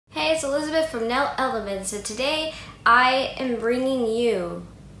it's Elizabeth from Nail Elements, and today I am bringing you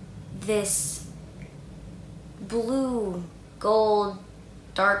this blue, gold,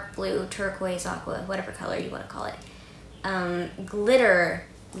 dark blue, turquoise, aqua, whatever color you want to call it, glitter,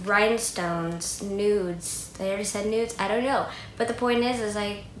 rhinestones, nudes. Did I already said nudes? I don't know. But the point is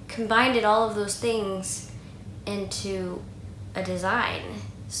I combined all of those things into a design.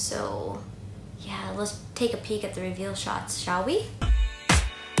 So yeah, let's take a peek at the reveal shots, shall we?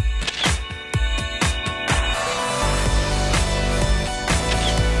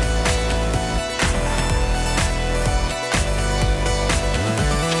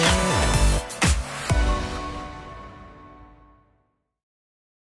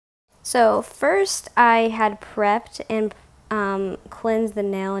 So first I had prepped and cleansed the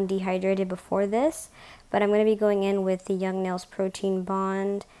nail and dehydrated before this, but I'm going to be going in with the Young Nails Protein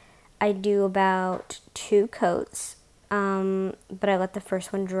Bond. I do about 2 coats, but I let the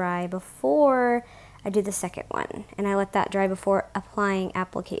first one dry before I do the second one, and I let that dry before applying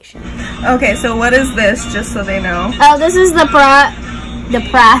application. Okay, so what is this, just so they know? Oh, this is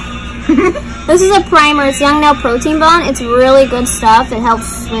this is a primer. It's Young Nail Protein Bond. It's really good stuff. It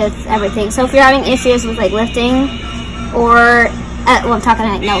helps with everything. So if you're having issues with like lifting, or well, I'm talking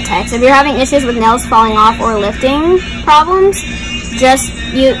like nail techs. If you're having issues with nails falling off or lifting problems, just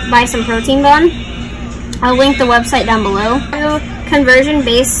buy some Protein Bond. I'll link the website down below. Conversion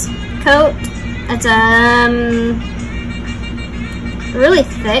base coat. It's really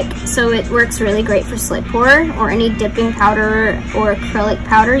thick, so it works really great for slip pour or any dipping powder or acrylic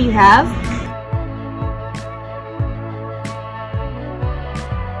powder you have.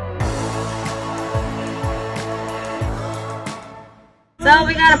 So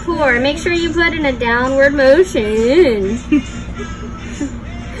we gotta pour. Make sure you put in a downward motion.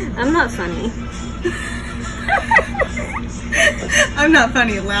 I'm not funny. I'm not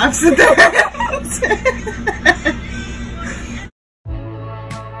funny, laughs at that.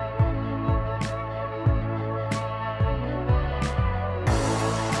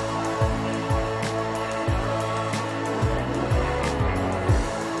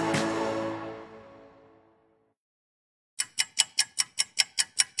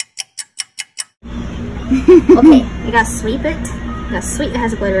 Okay, you gotta sweep it. You gotta sweep. It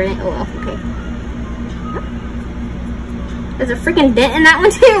has glitter in it. Oh well, okay. There's a freaking dent in that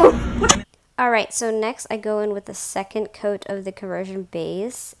one too. Alright, so next I go in with the second coat of the conversion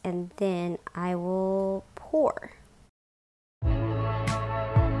base, and then I will pour.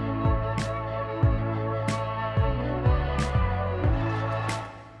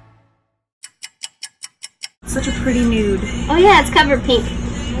 Such a pretty nude. Oh yeah, it's covered pink.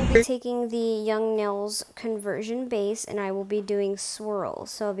 Taking the Young Nails conversion base, and I will be doing swirls.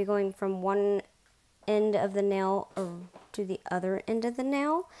 So I'll be going from one end of the nail to the other end of the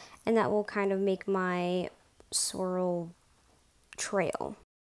nail, and that will kind of make my swirl trail.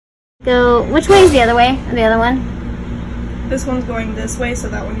 Go, which way is the other way? The other one? This one's going this way, so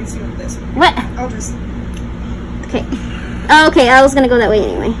that one needs to go this way. What? I'll just... Okay. Oh, okay, I was gonna go that way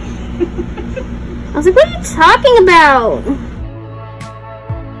anyway. I was like, what are you talking about?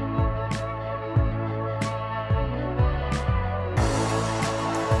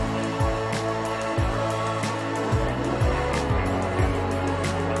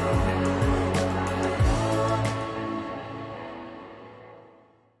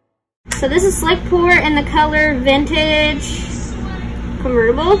 So this is Slick Pour in the color Vintage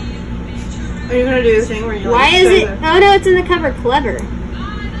Convertible. Are you gonna do the thing where you? Why is it? Oh no, it's in the cover Clever.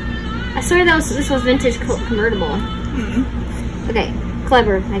 I swear this was Vintage Convertible. Mm-hmm. Okay,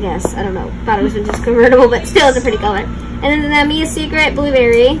 Clever, I guess. I don't know. Thought it was Vintage Convertible, but still, it's a pretty color. And then the Mia Secret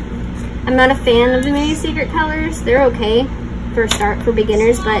Blueberry. I'm not a fan of the Mia Secret colors. They're okay for a start for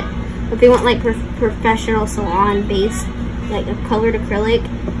beginners, but if you want like professional salon based, like a colored acrylic,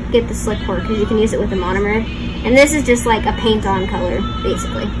 get the Slick Pour because you can use it with a monomer. And this is just like a paint-on color,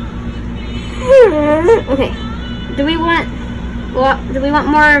 basically. Okay, do we want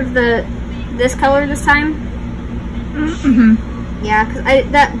more of this color this time? Mm-hmm. Yeah, because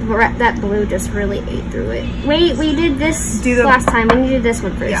that blue just really ate through it. Wait, we did this last time. We need to do this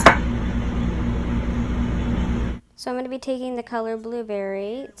one first. Yeah. So I'm going to be taking the color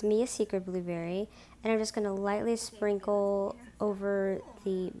Blueberry, it's Mia Secret Blueberry, and I'm just going to lightly sprinkle over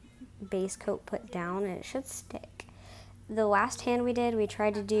the base coat put down, and it should stick. The last hand we did, we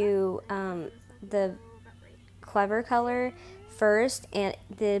tried to do the Clever color first, and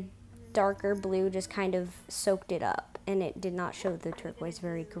the darker blue just kind of soaked it up, and it did not show the turquoise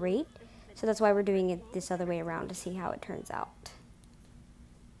very great. So that's why we're doing it this other way around to see how it turns out.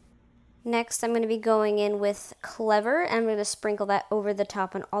 Next, I'm going to be going in with Clever, and I'm going to sprinkle that over the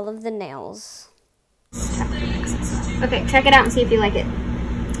top on all of the nails. Okay, check it out and see if you like it.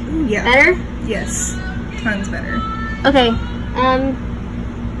 Yeah. Better? Yes. Tons better. Okay,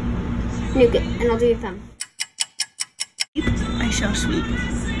 nuke it, and I'll do your thumb. I shall sweep.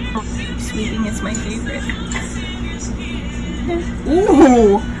 Sweeping is my favorite.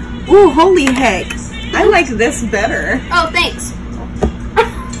 Ooh! Ooh, holy heck! I like this better. Oh, thanks.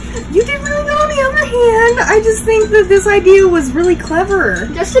 You did really good on the other hand. I just think that this idea was really clever.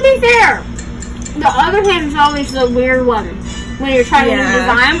 Just to be fair, the other hand is always the weird one. When you're trying to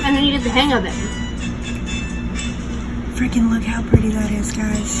design, and then you get the hang of it. Freaking look how pretty that is,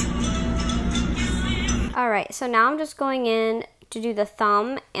 guys. Alright, so now I'm just going in to do the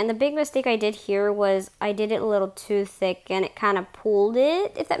thumb, and the big mistake I did here was I did it a little too thick and it kind of pulled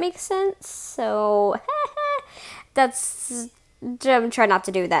it, if that makes sense. So I'm trying not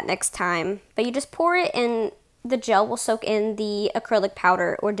to do that next time. But you just pour it and the gel will soak in the acrylic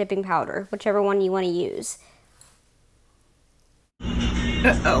powder or dipping powder, whichever one you want to use.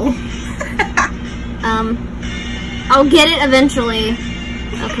 Uh-oh. I'll get it eventually.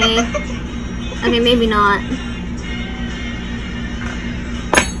 Okay. Okay, maybe not.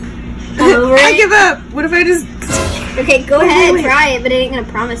 I give up. What if I just... Okay, go ahead, try it, but it ain't gonna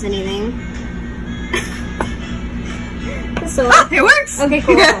promise anything. So, it works! Okay,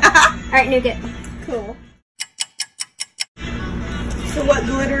 cool. Alright, nuke it. Cool. So what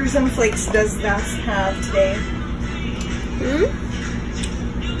glitters and flakes does that have today?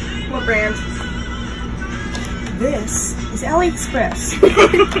 What brand? This is AliExpress.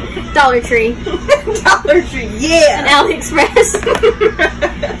 Dollar Tree. Dollar Tree, yeah! And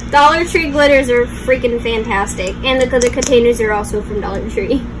AliExpress. Dollar Tree glitters are freaking fantastic. And the containers are also from Dollar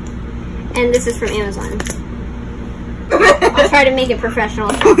Tree. And this is from Amazon. I'll try to make it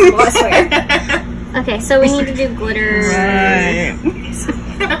professional as possible, I swear. Okay, so we need to do glitter. Right.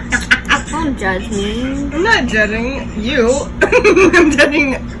 Don't judge me. I'm not judging you. I'm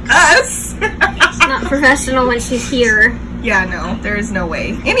judging us. Not professional when she's here. Yeah, no, there is no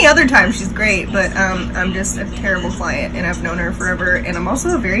way. Any other time she's great, but I'm just a terrible client and I've known her forever, and I'm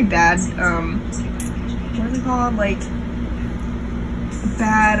also a very bad, what are they called? Like,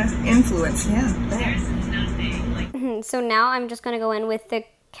 bad influence. Yeah, bad. So now I'm just going to go in with the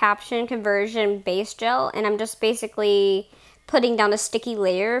Caption Conversion Base Gel, and I'm just basically putting down a sticky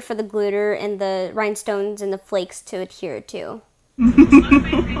layer for the glitter and the rhinestones and the flakes to adhere to.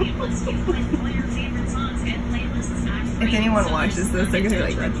 If anyone watches this, they're gonna be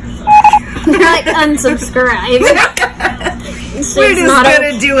like, They're like, unsubscribe. we're just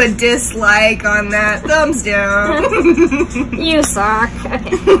gonna do a dislike on that. Thumbs down. You suck.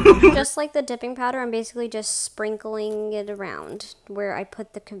 Okay. Just like the dipping powder, I'm basically just sprinkling it around where I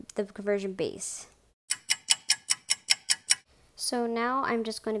put the conversion base. So now I'm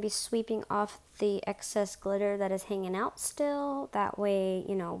just going to be sweeping off the excess glitter that is hanging out still. That way,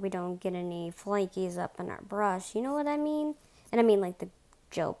 you know, we don't get any flakies up in our brush. You know what I mean? And I mean like the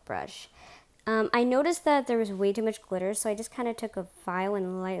gel brush. I noticed that there was way too much glitter, so I just kind of took a file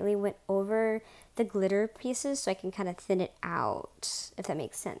and lightly went over the glitter pieces so I can kind of thin it out, if that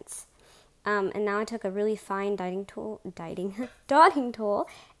makes sense. And now I took a really fine dotting tool,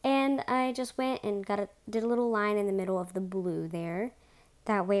 and I just went and did a little line in the middle of the blue there.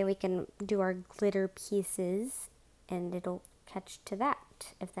 That way we can do our glitter pieces, and it'll catch to that,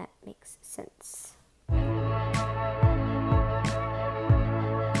 if that makes sense.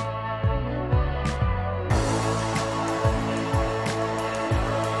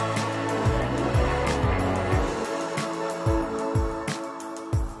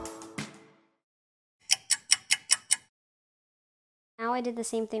 Now I did the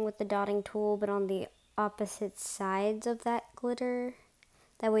same thing with the dotting tool, but on the opposite sides of that glitter.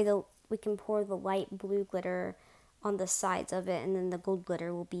 That way we can pour the light blue glitter on the sides of it, and then the gold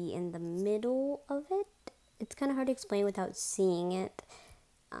glitter will be in the middle of it. It's kind of hard to explain without seeing it.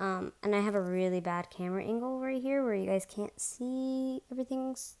 And I have a really bad camera angle right here where you guys can't see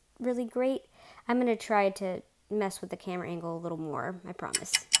everything's really great. I'm going to try to mess with the camera angle a little more, I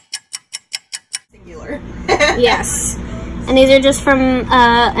promise. Singular. Yes. And these are just from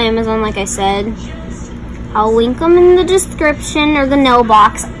Amazon, like I said. I'll link them in the description, or the nail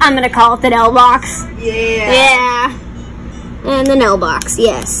box. I'm gonna call it the nail box. Yeah. Yeah. And the nail box,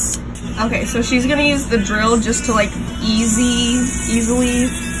 yes. Okay, so she's gonna use the drill just to like easily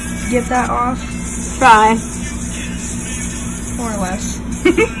get that off. Try. More or less.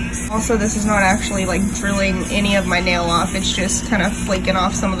 Also, this is not actually like drilling any of my nail off. It's just kind of flaking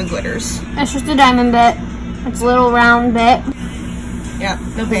off some of the glitters. It's just a diamond bit. It's a little round bit. Yeah,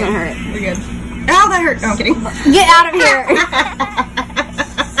 no pain. Doesn't hurt. We're good. Ow, that hurt. No, I'm kidding. Get out of here.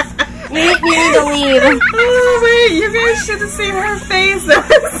 You need to leave. Oh, wait, you guys should have seen her face. That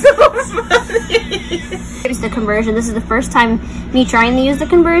was so funny. Here's the conversion. This is the first time me trying to use the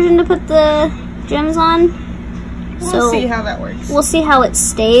conversion to put the gems on. We'll see how that works. We'll see how it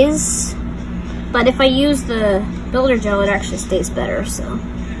stays. But if I use the builder gel, it actually stays better, so.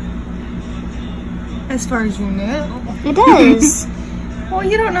 As far as you know. It does. Well,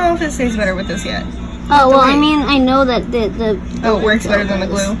 you don't know if it stays better with this yet. Oh, well, I mean, I know that the oh, it works better than the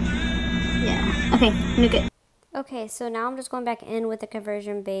glue? Yeah. Okay, nuke it. Okay, so now I'm just going back in with the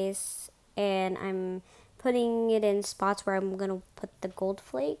conversion base, and I'm putting it in spots where I'm going to put the gold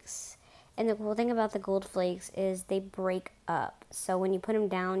flakes. And the cool thing about the gold flakes is they break up. So when you put them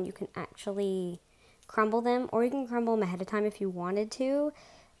down, you can actually crumble them, or you can crumble them ahead of time if you wanted to.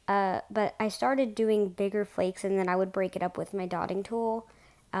 But I started doing bigger flakes, and then I would break it up with my dotting tool.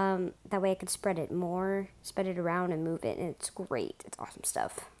 That way I could spread it around and move it, and it's great. It's awesome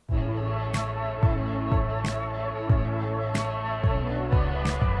stuff.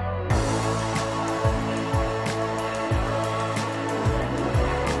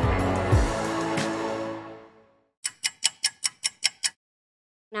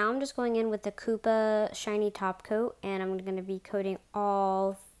 Now I'm just going in with the Koopa Shiny Top Coat, and I'm going to be coating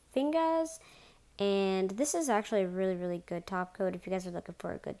all fingers. And this is actually a really, really good top coat. If you guys are looking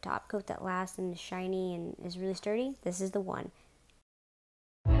for a good top coat that lasts and is shiny and is really sturdy, this is the one.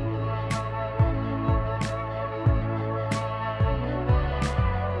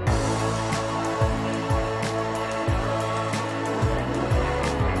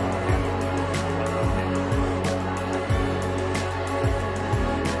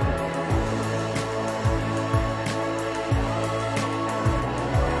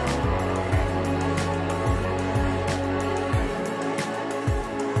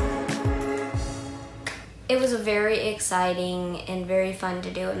 It was a very exciting and very fun to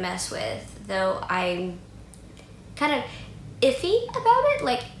do and mess with, though I'm kind of iffy about it.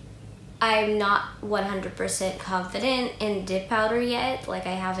 Like, I'm not 100% confident in dip powder yet. Like,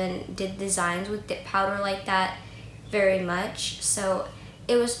 I haven't did designs with dip powder like that very much. So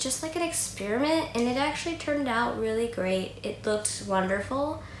it was just like an experiment, and it actually turned out really great. It looked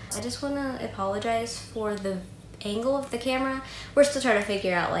wonderful. I just want to apologize for the angle of the camera. We're still trying to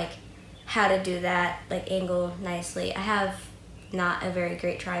figure out like how to do that, like angle nicely. I have not a very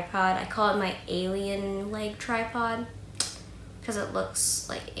great tripod. I call it my alien leg tripod because it looks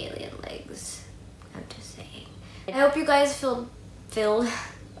like alien legs. I'm just saying. I hope you guys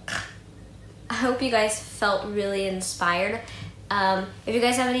I hope you guys felt really inspired. If you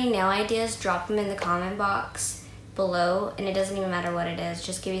guys have any nail ideas, drop them in the comment box below, and it doesn't even matter what it is.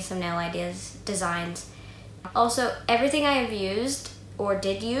 Just give me some nail ideas, designs. Also, everything I have used or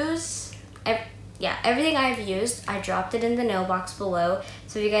did use, everything I've used, I dropped it in the nail box below.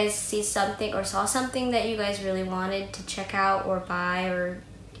 So if you guys see something or saw something that you guys really wanted to check out or buy or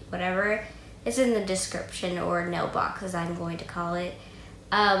whatever, it's in the description or nail box, as I'm going to call it.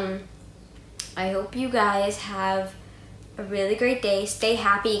 I hope you guys have a really great day. Stay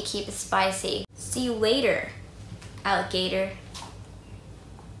happy and keep it spicy. See you later, alligator.